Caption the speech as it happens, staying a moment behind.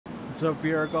What's up,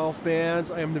 VR Golf fans?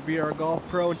 I am the VR Golf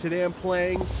Pro, and today I'm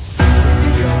playing the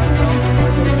VR Wells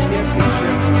Fargo Championship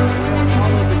in Quail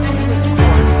Hollow, the newest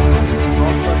course,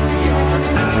 Golf Plus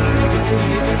VR. As you can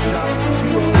see, I shot 2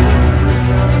 over in the first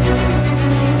round of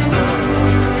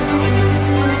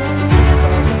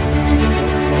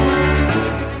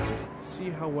 17.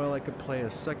 See how well I could play a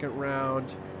second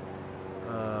round.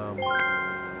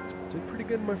 Did pretty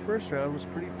good in my first round. Was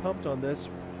pretty pumped on this.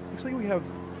 Looks like we have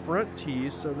front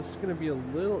tees, so this is going to be a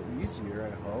little easier,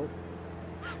 I hope.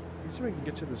 Let's see if I can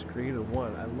get to this green in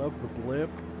one. I love the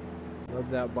blimp. Love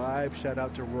that vibe. Shout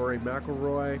out to Rory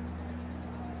McIlroy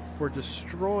for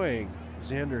destroying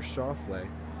Xander Schauffele.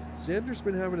 Xander's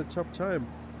been having a tough time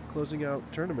closing out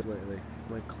tournaments lately.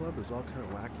 My club is all kind of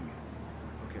wacky.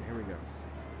 Okay, here we go.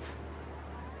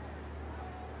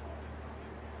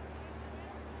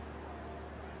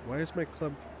 Why is my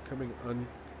club coming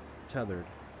untethered?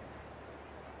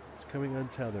 It's coming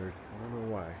untethered. I don't know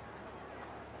why.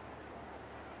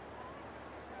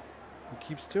 It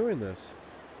keeps doing this.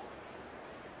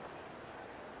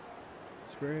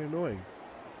 It's very annoying.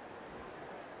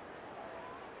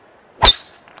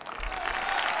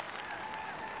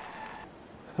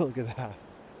 Look at that.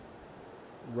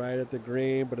 Right at the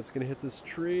green, but it's going to hit this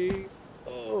tree.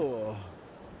 Oh.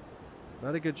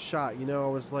 Not a good shot. You know, I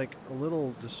was like a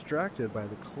little distracted by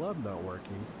the club not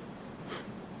working.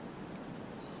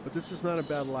 But this is not a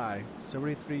bad lie.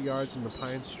 73 yards in the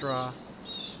pine straw.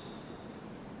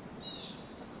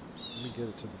 Let me get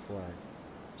it to the flag.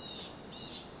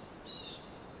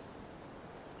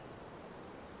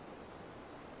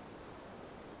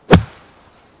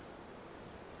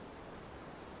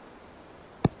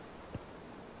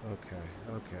 Okay,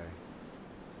 okay.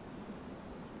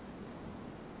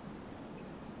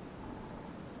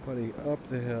 Putting up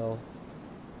the hill.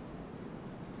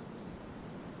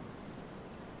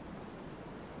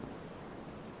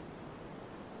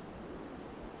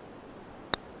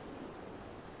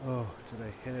 Oh, did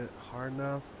I hit it hard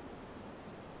enough?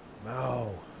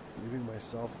 No. Leaving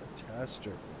myself a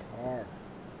tester for par.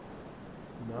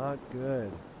 Not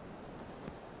good.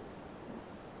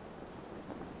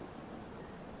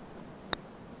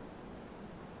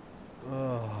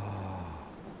 Oh.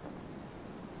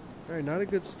 Alright, not a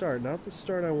good start. Not the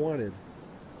start I wanted.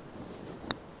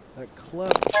 That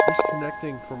club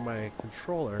disconnecting from my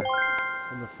controller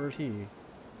on the first tee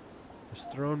has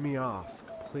thrown me off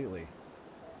completely.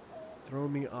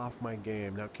 Thrown me off my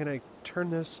game. Now, can I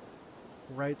turn this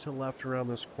right to left around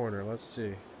this corner? Let's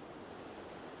see.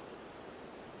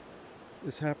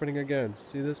 It's happening again.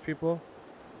 See this, people?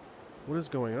 What is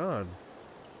going on?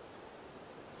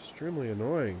 Extremely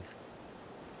annoying.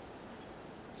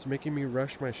 It's making me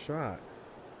rush my shot.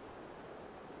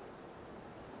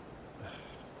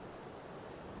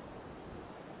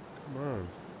 Come on.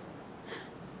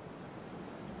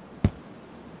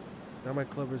 Now my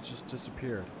club has just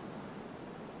disappeared.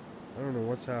 I don't know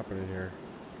what's happening here.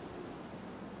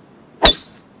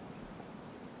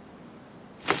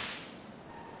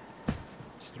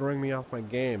 It's throwing me off my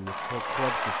game, this whole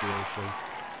club situation.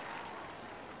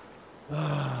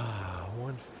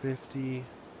 150.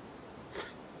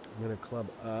 I'm gonna club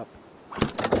up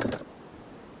and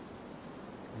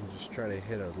just try to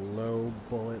hit a low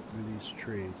bullet through these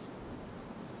trees.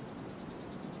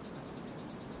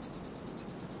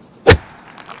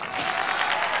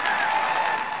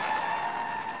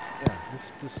 Yeah,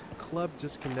 this club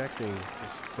disconnecting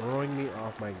is throwing me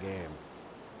off my game.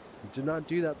 I did not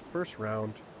do that the first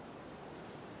round.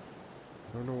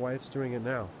 I don't know why it's doing it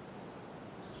now.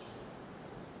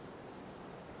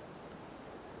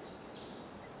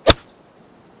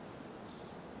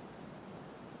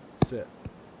 It.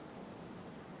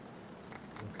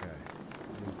 Okay,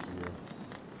 thank you.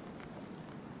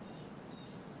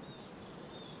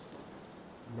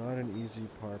 Not an easy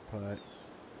par putt.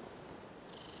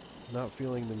 Not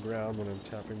feeling the ground when I'm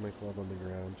tapping my club on the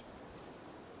ground.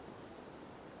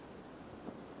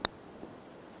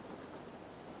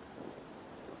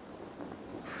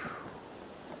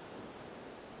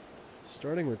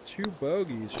 Starting with 2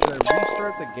 bogeys. Should I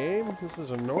restart the game? This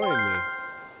is annoying me.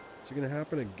 Is it going to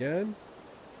happen again?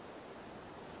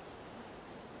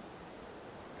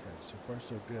 Okay, so far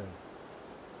so good.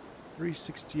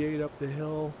 368 up the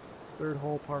hill, 3rd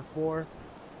hole, par 4.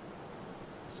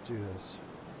 Let's do this.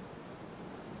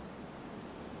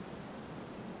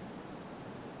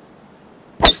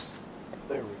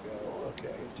 There we go.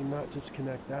 Okay, did not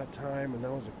disconnect that time, and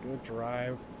that was a good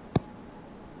drive.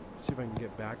 Let's see if I can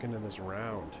get back into this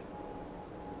round.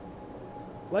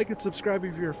 Like and subscribe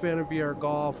if you're a fan of VR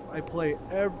Golf. I play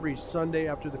every Sunday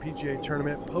after the PGA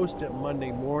tournament, post it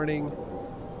Monday morning.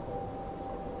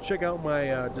 Check out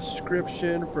my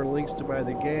description for links to buy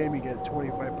the game. You get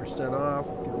 25% off.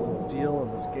 Get a little deal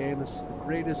on this game. This is the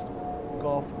greatest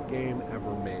golf game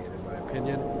ever made, in my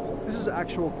opinion. This is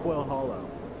actual Quail Hollow.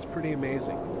 It's pretty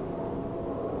amazing.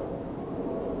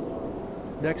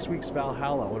 Next week's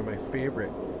Valhalla, one of my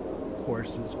favorite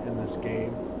courses in this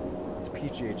game. It's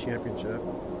PGA Championship.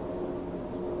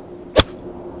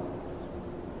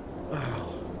 Oh,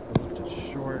 I left it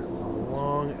short. A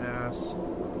long ass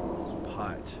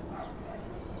putt.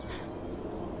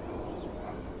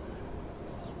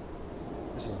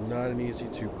 This is not an easy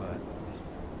two putt.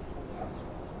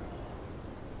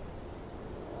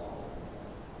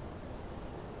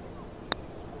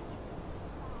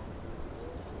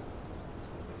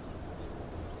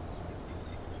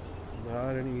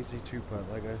 Not an easy two putt,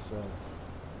 like I said.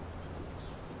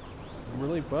 I'm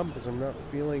really bummed because I'm not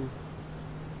feeling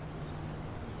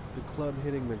the club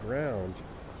hitting the ground.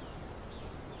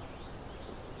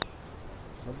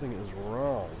 Something is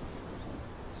wrong.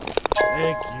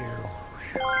 Thank you.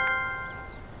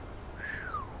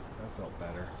 That felt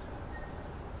better.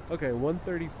 Okay,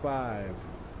 135.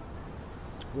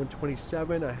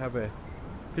 127, I have a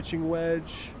pitching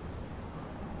wedge.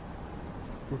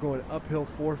 We're going uphill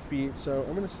 4 feet, so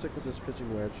I'm going to stick with this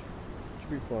pitching wedge.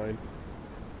 Should be fine.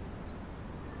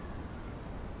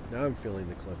 Now I'm feeling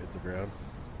the club hit the ground.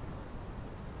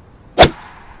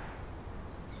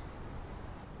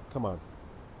 Come on.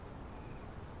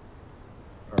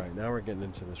 Alright, now we're getting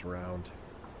into this round.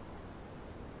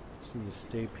 Just need to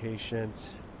stay patient.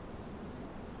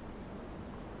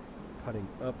 Putting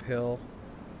uphill,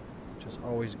 which is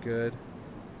always good.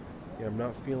 Yeah, I'm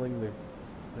not feeling the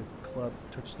club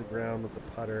touch the ground with the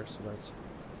putter, so that's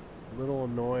a little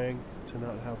annoying to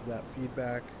not have that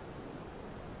feedback.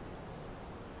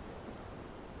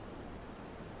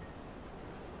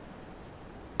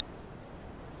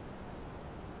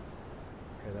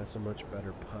 Okay, that's a much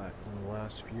better putt than the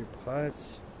last few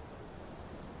putts.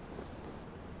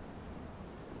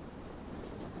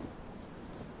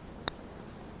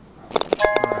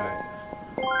 Alright,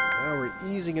 now we're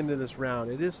easing into this round.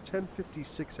 It is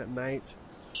 10:56 at night.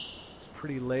 It's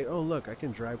pretty late. Oh look, I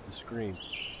can drive the screen.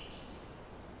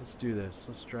 Let's do this.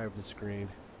 Let's drive the screen.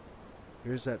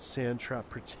 Here's that sand trap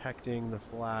protecting the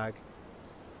flag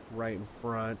right in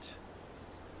front.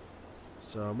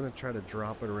 So I'm going to try to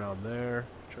drop it around there.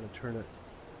 Try to turn it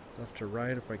left to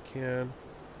right if I can.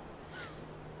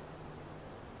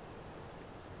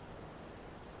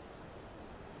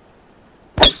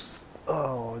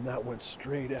 Oh, and that went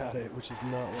straight at it, which is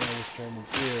not what I was trying to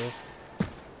do.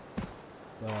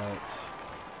 But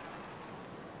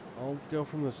I'll go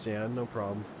from the sand, no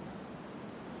problem.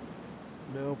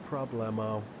 No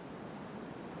problemo.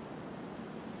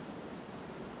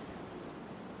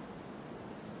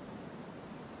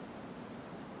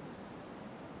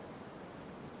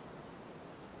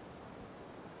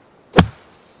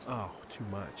 Oh, too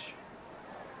much.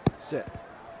 Sit. Okay.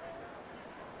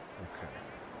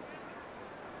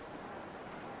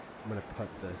 I'm gonna putt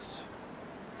this.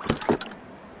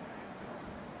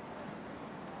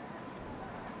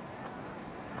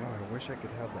 Oh, I wish I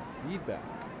could have that feedback.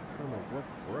 I don't know what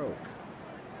broke.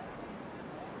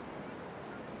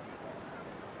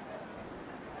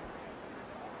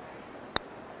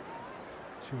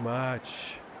 Too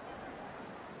much.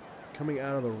 Coming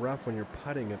out of the rough when you're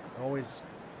putting, it always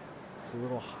is a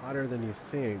little hotter than you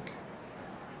think,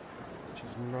 which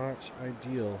is not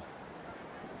ideal.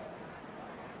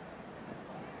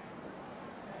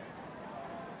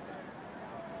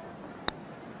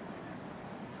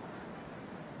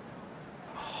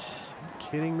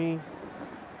 Kidding me?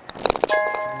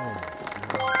 Oh my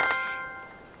gosh.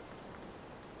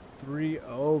 3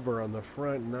 over on the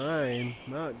front 9.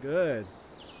 Not good.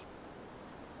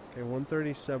 Okay,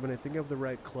 137. I think I have the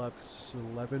right club because it's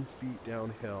 11 feet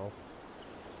downhill.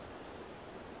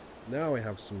 Now I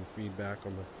have some feedback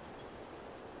on the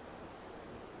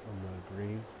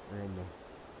green, or on the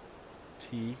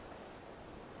tee.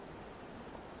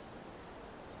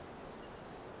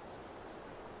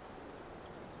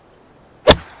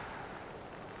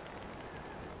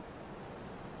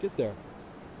 Get there.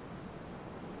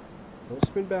 Don't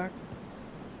spin back.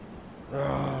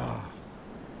 Ah.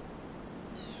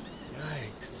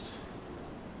 Yikes.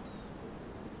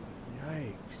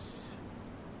 Yikes.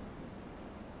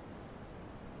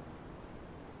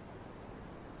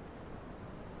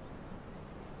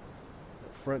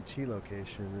 That front tee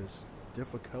location is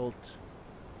difficult.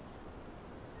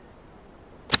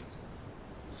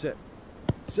 Sit.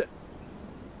 Sit.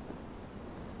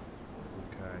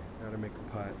 Gotta make a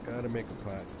putt. Gotta make a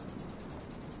putt.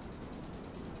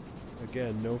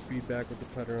 Again, no feedback with the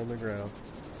putter on the ground.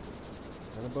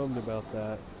 Kind of bummed about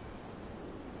that.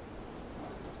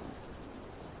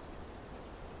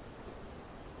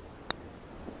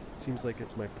 Seems like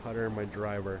it's my putter and my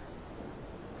driver.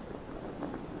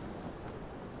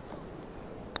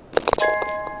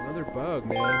 Another bug,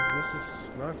 man. This is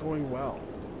not going well.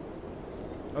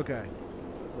 Okay.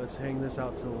 Let's hang this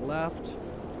out to the left.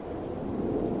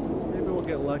 Maybe we'll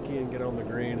get lucky and get on the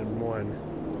green in one.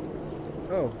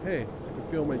 Oh, hey. I can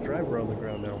feel my driver on the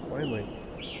ground now, finally.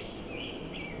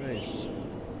 Nice.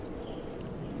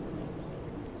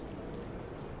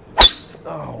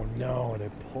 Oh, no, and I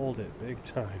pulled it big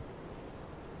time.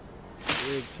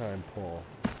 Big time pull.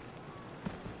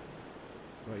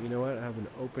 But you know what? I have an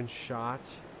open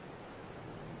shot.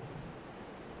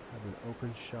 I have an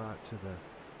open shot to the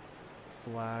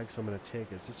flag, so I'm going to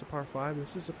take it. Is this a par 5?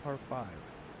 This is a par 5.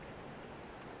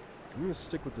 I'm going to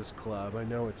stick with this club. I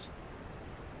know it's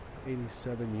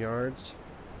 87 yards.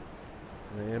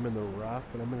 And I am in the rough,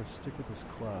 but I'm going to stick with this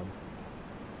club.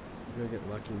 I'm going to get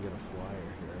lucky and get a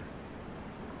flyer here.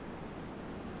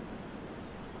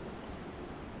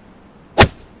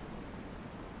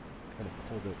 Kind of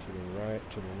pulled it to the right,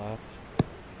 to the left.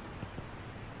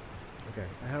 Okay,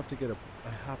 I have to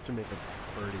make a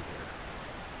birdie here.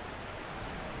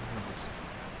 So I'm going to just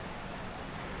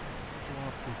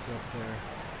flop this up there.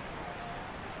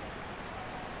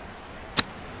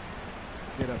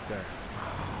 Get up there.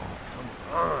 Oh, come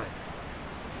on.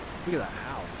 Look at that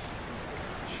house. Oh,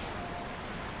 gosh.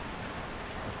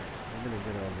 Okay, I'm going to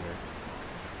get on here.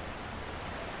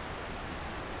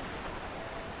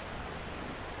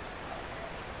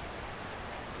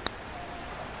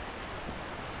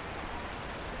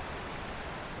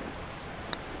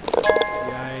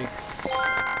 Yikes.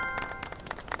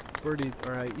 Birdie,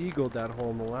 or I eagled that hole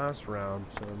in the last round,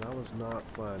 so that was not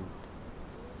fun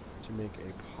to make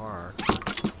a par.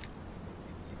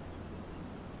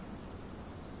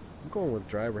 I'm going with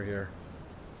driver here.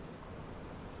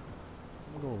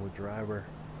 I'm going with driver.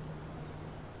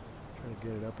 Trying to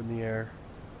get it up in the air.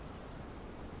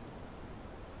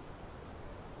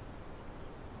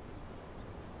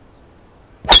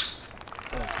 Oh,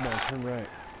 come on, turn right.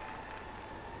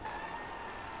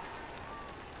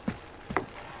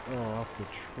 Oh, off the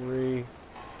tree.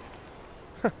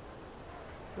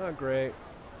 Not great.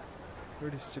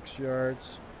 36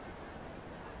 yards.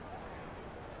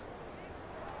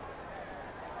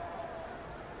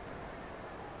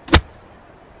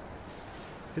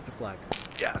 Hit the flag.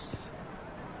 Yes.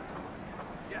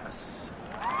 Yes.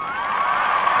 All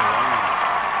right.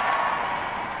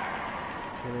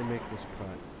 Can I make this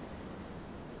putt?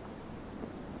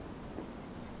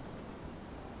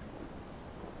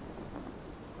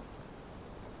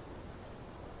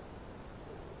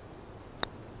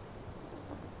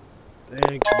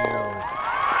 Thank you.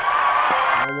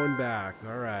 Got one back.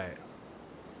 All right.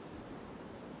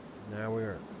 Now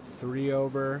we're 3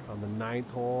 over on the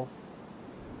 9th hole.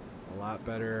 A lot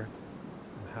better.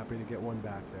 I'm happy to get one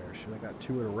back there. Should have got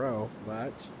 2 in a row,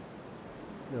 but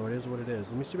no, it is what it is.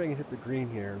 Let me see if I can hit the green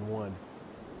here in 1. Let me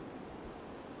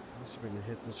see if I can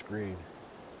hit this green.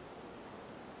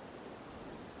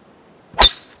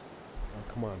 Oh,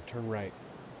 come on, turn right.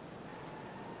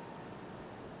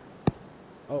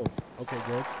 Oh, okay,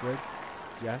 good, good.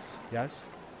 Yes, yes,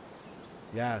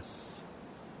 yes.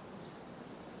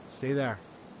 Stay there.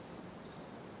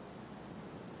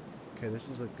 Okay, this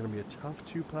is going to be a tough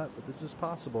 2-putt, but this is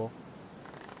possible.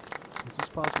 This is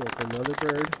possible for another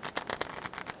bird.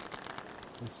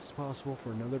 This is possible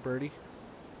for another birdie.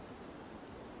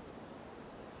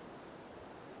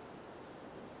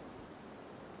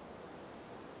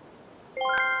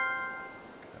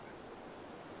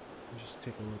 Just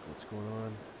take a look at what's going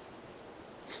on.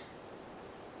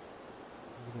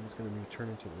 Everything's going to be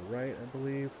turning to the right, I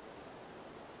believe.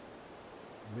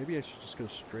 Maybe I should just go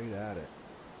straight at it.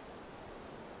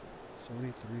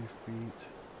 73 feet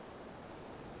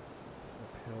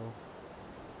uphill.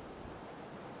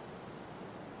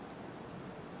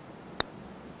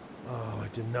 Oh, I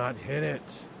did not hit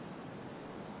it.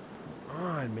 Come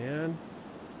on, man.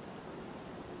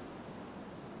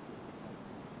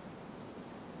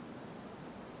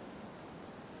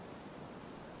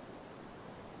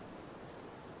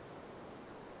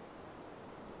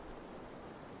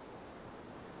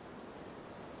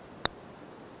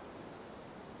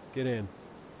 Get in.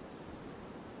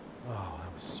 Oh,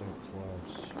 that was so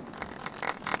close.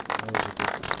 That was a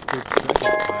good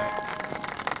second putt.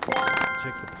 I'll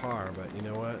take the par, but you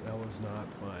know what? That was not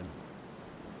fun.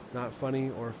 Not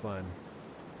funny or fun.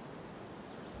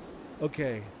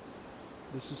 Okay.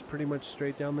 This is pretty much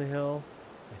straight down the hill.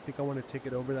 I think I want to take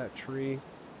it over that tree.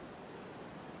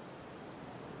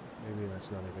 Maybe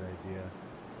that's not a good idea.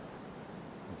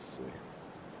 Let's see.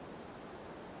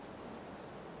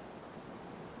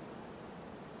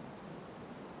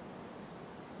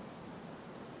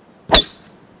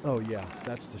 Oh yeah,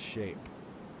 that's the shape.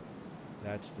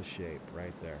 That's the shape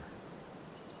right there.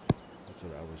 That's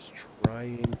what I was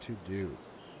trying to do.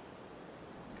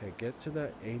 Okay, get to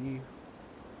that 80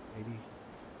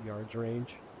 yards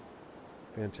range.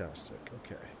 Fantastic.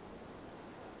 Okay.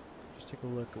 Just take a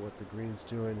look at what the green's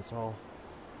doing. It's all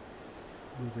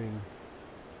moving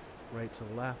right to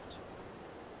left.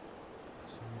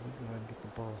 So let me go ahead and get the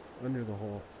ball under the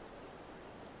hole.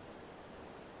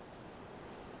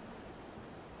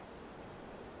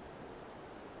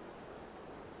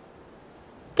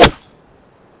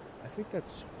 I think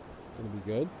that's going to be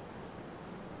good.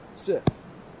 Sit.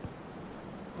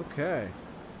 Okay.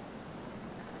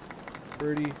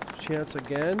 Birdie chance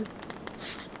again.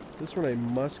 This one I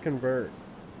must convert.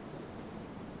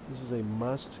 This is a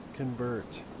must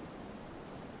convert.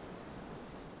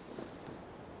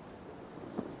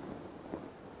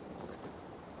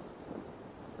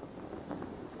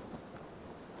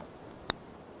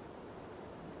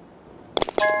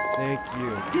 Thank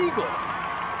you. Eagle!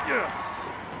 Yes!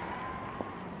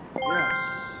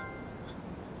 Yes!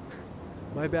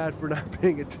 My bad for not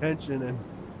paying attention and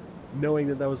knowing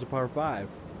that that was a par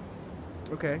 5.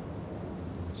 Okay.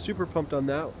 Super pumped on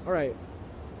that. Alright.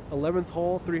 11th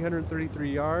hole,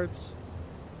 333 yards.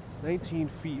 19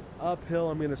 feet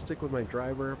uphill. I'm going to stick with my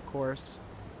driver, of course.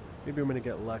 Maybe I'm going to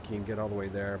get lucky and get all the way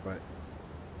there, but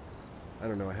I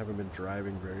don't know. I haven't been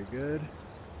driving very good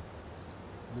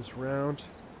this round.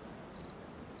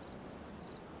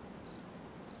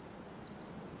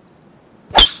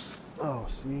 Oh,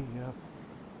 see? Yep.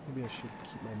 Maybe I should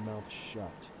keep my mouth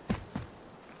shut.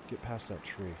 Get past that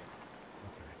tree.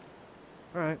 Okay.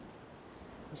 Alright.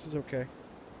 This is okay.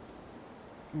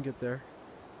 I can get there.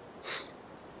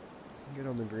 Get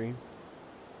on the green.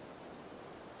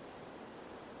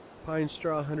 Pine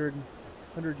straw, 100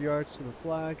 yards to the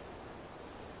flag.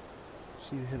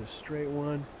 Just need to hit a straight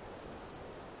one.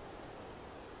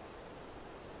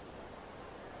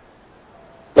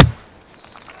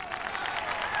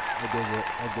 I dig it.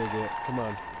 I dig it. Come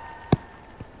on.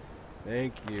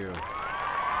 Thank you.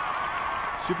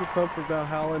 Super pumped for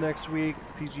Valhalla next week,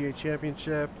 PGA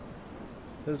Championship.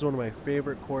 This is one of my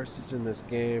favorite courses in this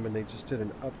game, and they just did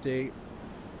an update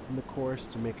in the course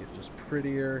to make it just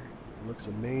prettier. It looks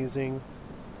amazing.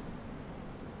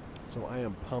 So I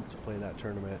am pumped to play that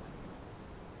tournament.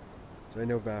 So I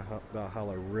know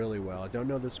Valhalla really well. I don't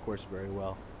know this course very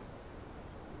well.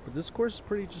 But this course is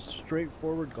pretty just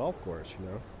straightforward golf course, you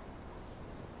know.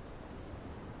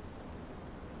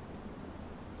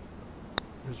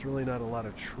 There's really not a lot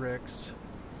of tricks.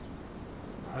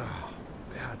 Oh,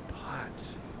 bad putt.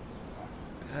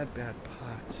 Bad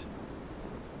putt.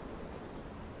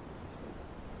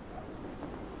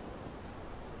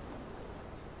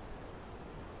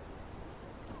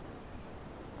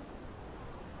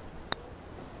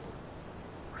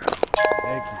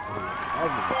 Thank you for the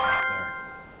recovery there.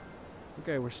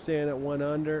 Okay, we're staying at 1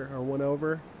 under or 1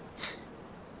 over.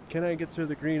 Can I get through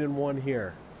the green in 1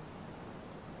 here?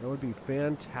 That would be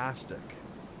fantastic.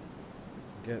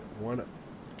 Get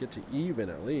to even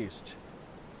at least.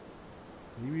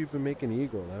 Maybe even make an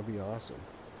eagle. That'd be awesome.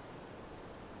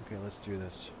 Okay, let's do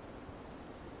this.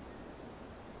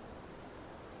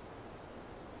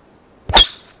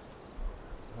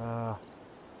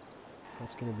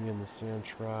 That's gonna be in the sand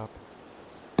trap.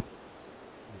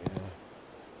 Yeah.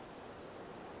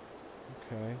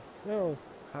 Okay. Well,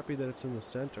 happy that it's in the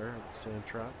center of the sand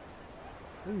trap.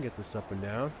 I can get this up and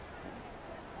down.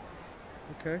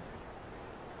 Okay.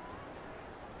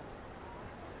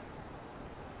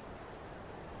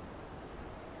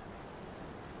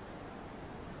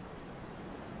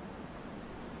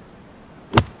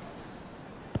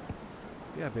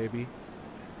 Yeah, baby.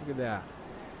 Look at that.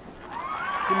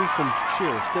 Give me some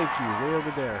cheers. Thank you. Way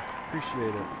over there.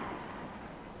 Appreciate it.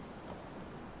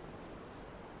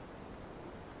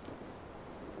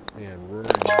 Man, Rory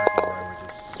McIlroy was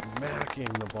just smacking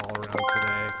the ball around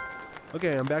today.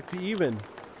 Okay, I'm back to even.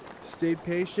 Stayed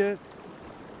patient.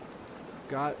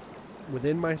 Got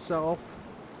within myself.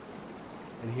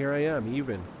 And here I am,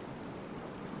 even.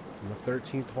 On the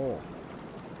 13th hole.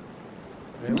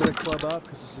 I'm going to club up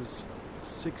because this is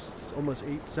 6, almost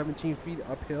 8, 17 feet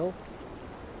uphill.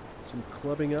 So I'm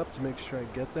clubbing up to make sure I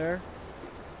get there.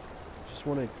 Just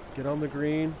want to get on the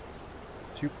green,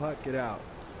 2-putt, get out.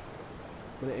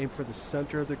 I'm going to aim for the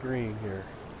center of the green here.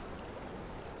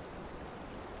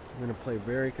 I'm going to play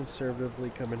very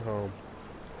conservatively coming home.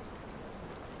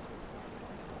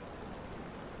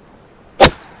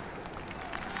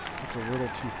 That's a little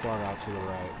too far out to the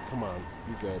right. Come on,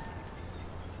 be good.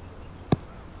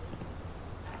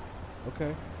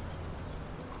 Okay.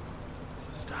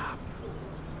 Stop.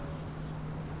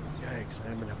 Yikes,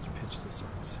 I'm gonna have to pitch this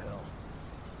up this hill.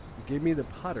 You gave me the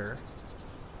putter.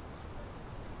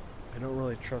 I don't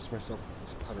really trust myself with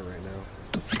this putter right now.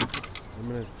 I'm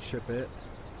gonna chip it. I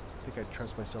think I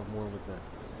trust myself more with the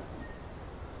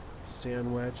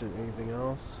sand wedge than anything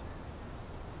else.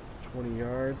 20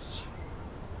 yards.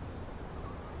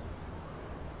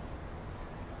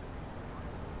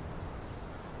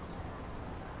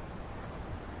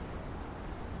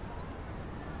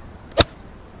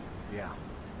 Yeah,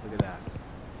 look at that.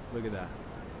 Look at that.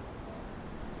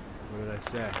 What did I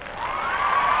say?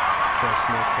 Trust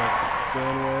myself with the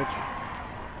sand wedge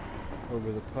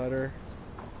over the putter.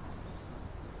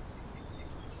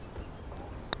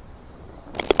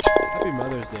 Happy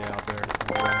Mother's Day out there.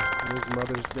 It is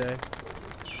Mother's Day.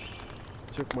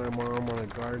 Took my mom on a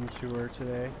garden tour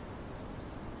today.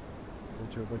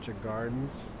 Went to a bunch of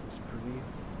gardens. It was pretty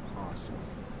awesome.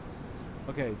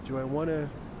 Okay, do I want to...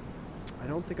 I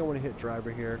don't think I want to hit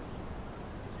driver here.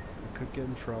 I could get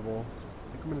in trouble.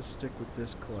 I think I'm going to stick with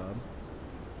this club.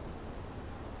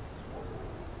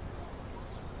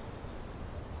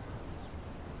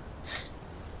 I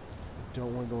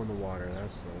don't want to go in the water.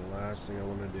 That's the last thing I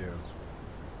want to do.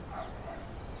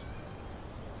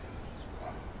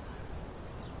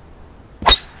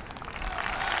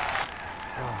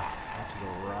 Out to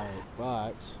the right,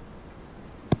 but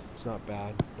it's not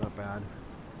bad. Not bad.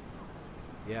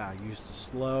 Yeah, use the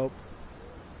slope.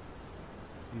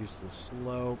 Use the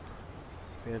slope.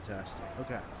 Fantastic.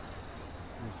 Okay.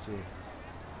 Let me see.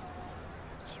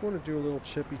 Just want to do a little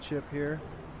chippy chip here.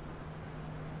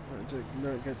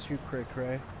 Not get too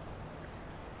cray-cray.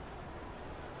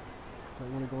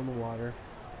 Don't want to go in the water.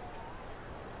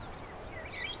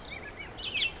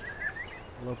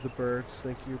 Love the birds.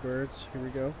 Thank you, birds. Here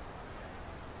we go.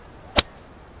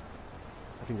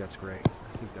 I think that's great.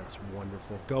 I think that's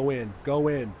wonderful. Go in. Go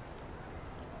in.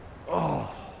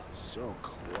 Oh, so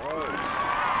close.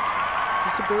 Is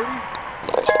this a birdie?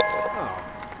 Oh,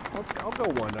 I'll go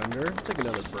one under. Take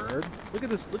another bird. Look at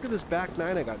this. Look at this back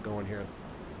nine I got going here.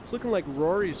 It's looking like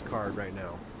Rory's card right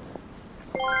now.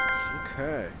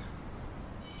 Okay.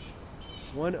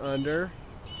 One under.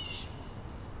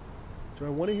 Do I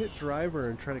want to hit driver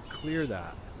and try to clear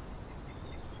that?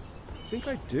 I think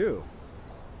I do.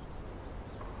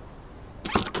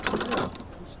 Yeah,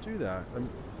 let's do that. I'm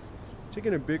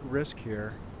taking a big risk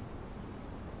here.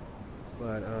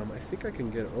 But I think I can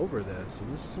get over this.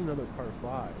 And this is another par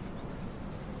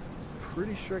 5.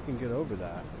 Pretty sure I can get over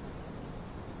that.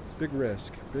 Big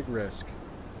risk. Big risk.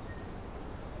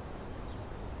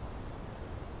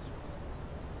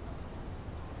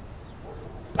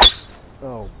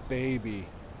 Oh, baby.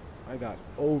 I got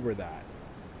over that.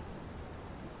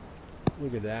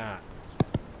 Look at that.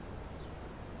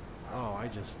 Oh, I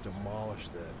just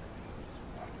demolished it.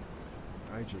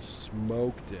 I just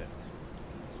smoked it.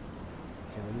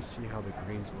 Okay, let me see how the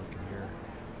green's looking here.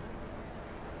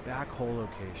 Back hole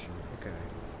location. Okay.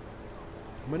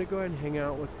 I'm going to go ahead and hang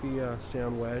out with the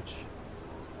sand wedge.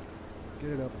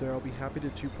 Get it up there. I'll be happy to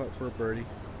two-putt for a birdie.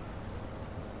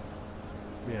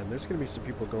 Man, there's going to be some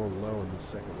people going low in the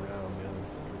second round, man.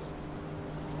 These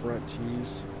front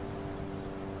tees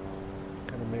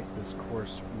kind of make this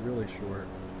course really short.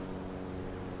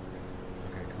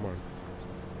 Okay, come on.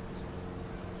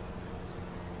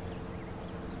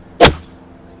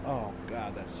 Oh,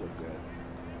 God, that's so good.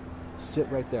 Sit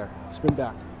right there. Spin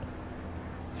back.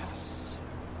 Yes.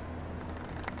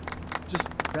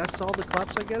 Just, that's all the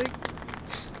claps I'm getting?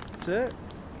 That's it?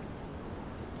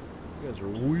 You guys are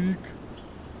weak.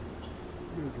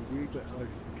 You guys are weak, but oh,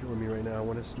 you're killing me right now. I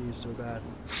want to sneeze so bad.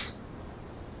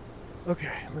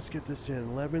 Okay, let's get this in.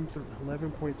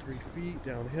 11.3 feet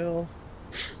downhill.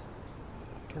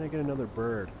 Can I get another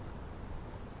bird?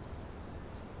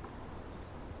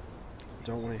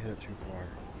 Don't want to hit it too far.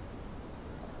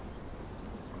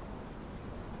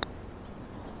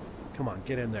 Come on,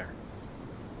 get in there.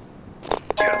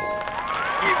 Yes!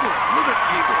 Eagle! Look at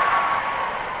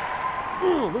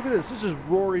Eagle! Look at this. This is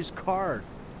Rory's card.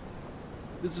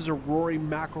 This is a Rory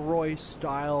McIlroy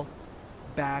style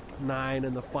back nine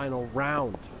in the final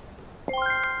round.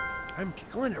 I'm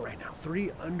killing it right now.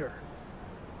 3 under.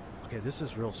 Okay, this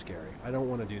is real scary. I don't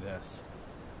want to do this.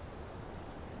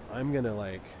 I'm going to,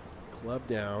 like, club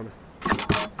down.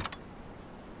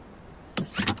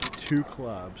 2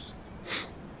 clubs.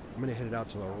 I'm going to hit it out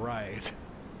to the right.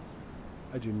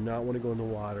 I do not want to go in the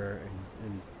water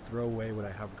and throw away what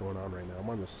I have going on right now. I'm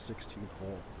on the 16th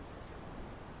hole.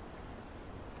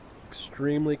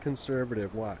 extremely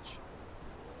conservative. Watch.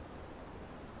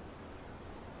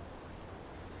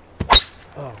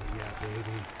 Oh, yeah,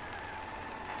 baby.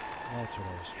 That's what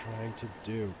I was trying to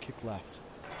do. Kick left.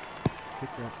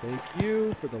 Kick left. Thank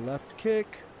you for the left kick.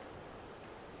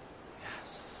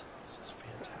 Yes. This is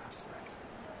fantastic.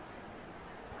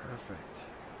 Perfect.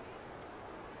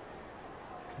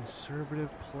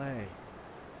 Conservative play.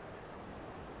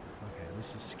 Okay,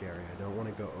 this is scary. I don't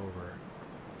want to go over.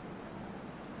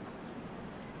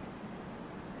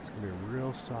 It's going to be a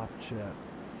real soft chip.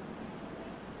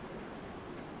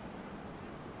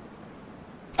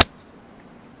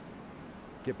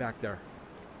 Get back there.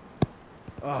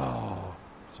 Oh,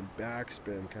 some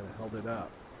backspin kind of held it up.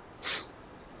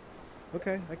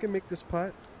 Okay, I can make this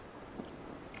putt.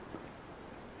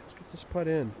 Let's get this putt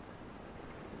in.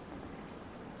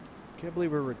 Can't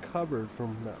believe I recovered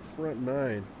from that front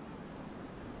nine.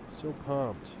 So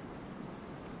pumped.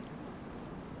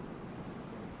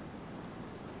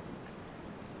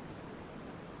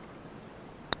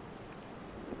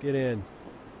 Get in.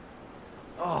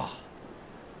 Oh,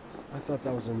 I thought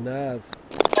that was another.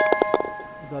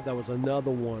 I thought that was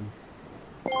another one.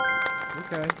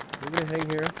 Okay, we're gonna hang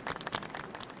here.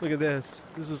 Look at this.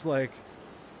 This is like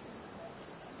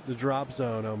the drop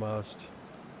zone almost.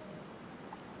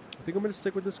 I think I'm gonna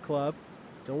stick with this club.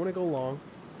 Don't want to go long.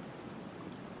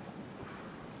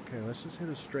 Okay, let's just hit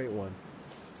a straight one.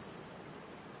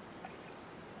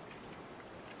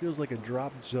 Feels like a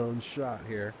drop zone shot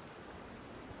here.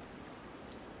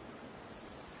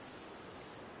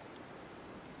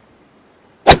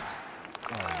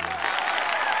 Oh, yeah.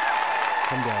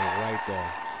 Come down right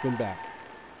there. Spin back.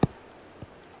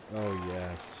 Oh,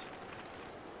 yes.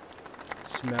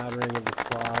 Smattering of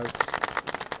applause.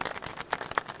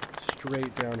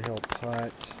 Straight downhill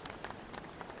putt.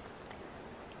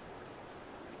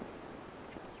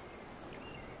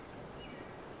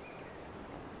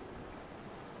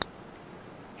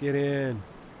 Get in.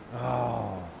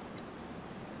 Oh.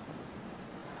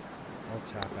 I'll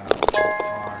tap out for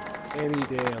par any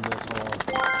day on this hole.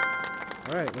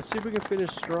 Alright, let's see if we can finish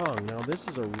strong. Now, this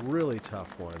is a really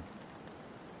tough one.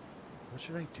 What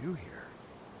should I do here?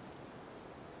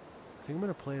 I think I'm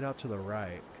going to play it out to the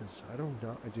right, because I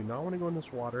do not want to go in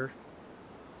this water.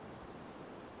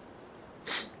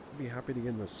 I'd be happy to get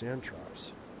in the sand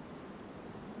traps.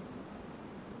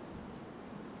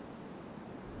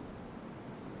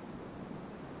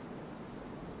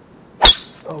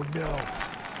 Oh no.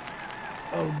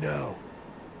 Oh no.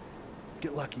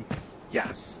 Get lucky.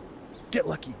 Yes. Get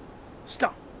lucky.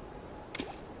 Stop.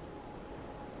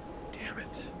 Damn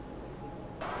it.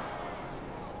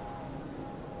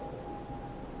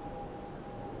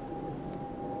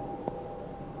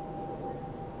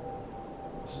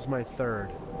 This is my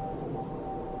third.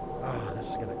 Oh,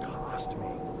 this is going to cost me.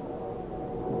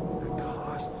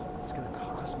 It's going to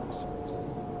cost me something.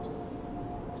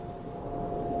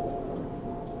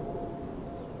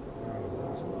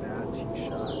 A bad tee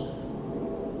shot.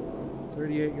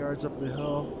 38 yards up the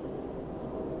hill.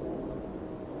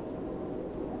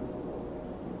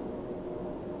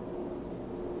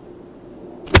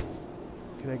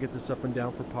 Can I get this up and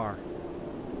down for par?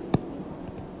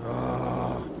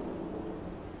 Ah,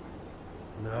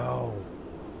 no.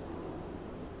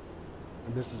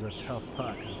 And this is a tough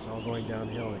putt because it's all going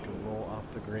downhill. It can roll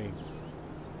off the green.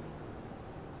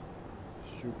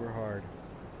 Super hard.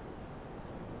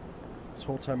 This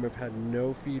whole time I've had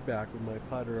no feedback with my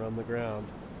putter on the ground.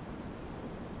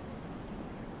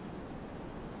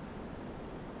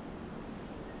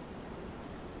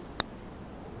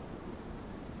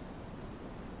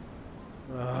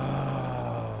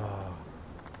 Ah.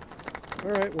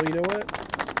 Alright, well, you know what?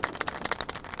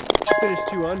 I finished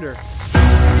 2 under.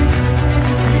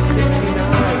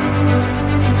 369.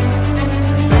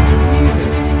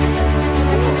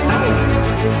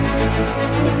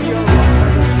 The VR Wells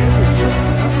Fargo Championship.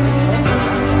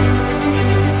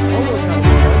 Almost had a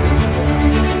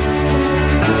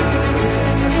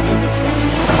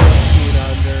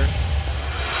under.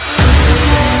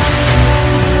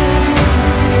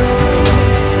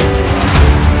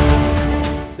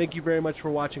 Thank you very much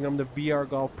for watching. I'm the VR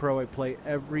Golf Pro. I play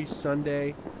every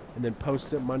Sunday and then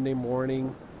post it Monday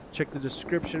morning. Check the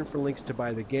description for links to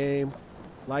buy the game.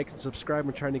 Like and subscribe.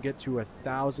 I'm trying to get to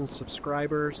 1,000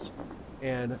 subscribers.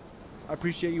 And I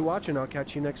appreciate you watching. I'll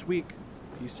catch you next week.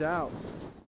 Peace out.